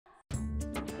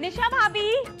निशा भाभी,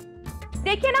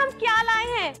 देखिए ना हम क्या लाए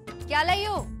हैं। क्या लाई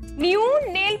हो? न्यू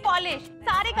नेल पॉलिश,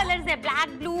 सारे कलर्स है, ब्लैक,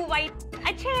 ब्लू, व्हाइट।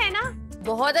 अच्छे हैं ना?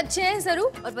 बहुत अच्छे हैं सरू।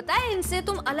 और पता है इनसे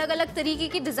तुम अलग अलग तरीके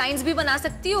की डिजाइन भी बना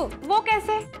सकती हो। वो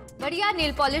कैसे? बढ़िया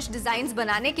नेल पॉलिश डिजाइन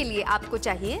बनाने के लिए आपको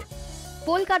चाहिए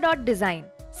पोल्का डॉट डिजाइन।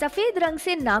 सफेद रंग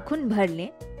से नाखून भर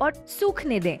लें और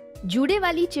सूखने दें। जूड़े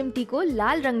वाली चिमटी को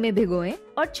लाल रंग में भिगोएं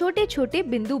और छोटे छोटे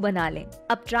बिंदु बना लें।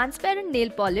 अब ट्रांसपेरेंट नेल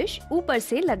पॉलिश ऊपर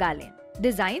से लगा लें।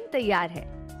 डिजाइन तैयार है।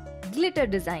 Glitter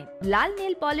design. लाल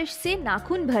नेल पॉलिश से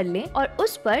नाखून भर लें और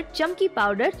उस पर चमकी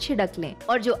पाउडर छिड़क लें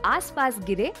और जो आसपास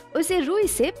गिरे उसे रुई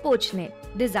से पोंछ लें।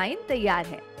 डिजाइन तैयार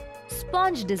है।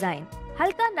 Sponge design.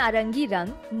 हल्का नारंगी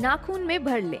रंग नाखून में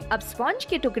भर लें। अब स्पॉन्ज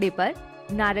के टुकड़े पर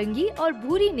नारंगी और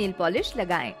भूरी नेल पॉलिश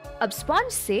लगाएं। अब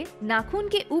स्पॉन्ज से नाखून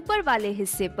के ऊपर वाले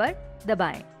हिस्से पर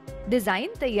दबाएं।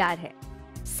 डिजाइन तैयार है।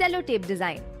 Cello tape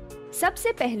design.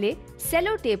 सबसे पहले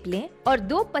सेलो टेप लें और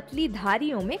दो पतली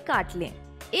धारियों में काट लें।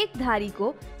 एक धारी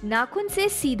को नाखून से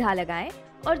सीधा लगाएं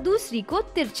और दूसरी को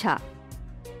तिरछा।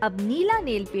 अब नीला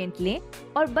नेल पेंट लें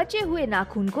और बचे हुए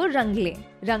नाखून को रंग लें।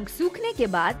 रंग सूखने के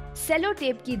बाद सेलो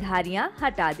टेप की धारियां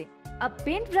हटा दें। अब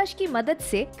पेंट ब्रश की मदद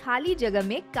से खाली जगह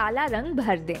में काला रंग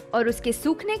भर दें और उसके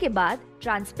सूखने के बाद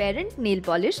ट्रांसपेरेंट नेल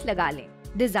पॉलिश लगा लें।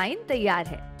 डिजाइन तैयार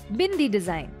है। बिंदी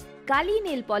डिजाइन। काली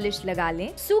नेल पॉलिश लगा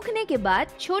लें। सूखने के बाद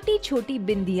छोटी छोटी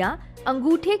बिंदियां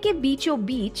अंगूठे के बीचों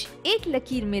बीच एक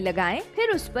लकीर में लगाएं, फिर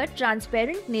उस पर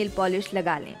ट्रांसपेरेंट नेल पॉलिश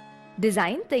लगा लें।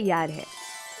 डिजाइन तैयार है।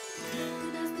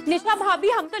 निशा भाभी,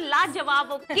 हम तो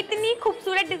लाजवाब हो। कितनी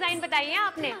खूबसूरत डिजाइन बताई है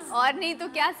आपने। और नहीं तो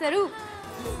क्या सरू,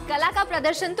 कला का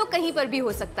प्रदर्शन तो कहीं पर भी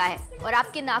हो सकता है और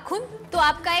आपके नाखून तो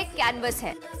आपका एक कैनवस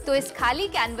है। तो इस खाली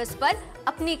कैनवस पर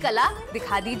अपनी कला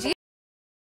दिखा दीजिए।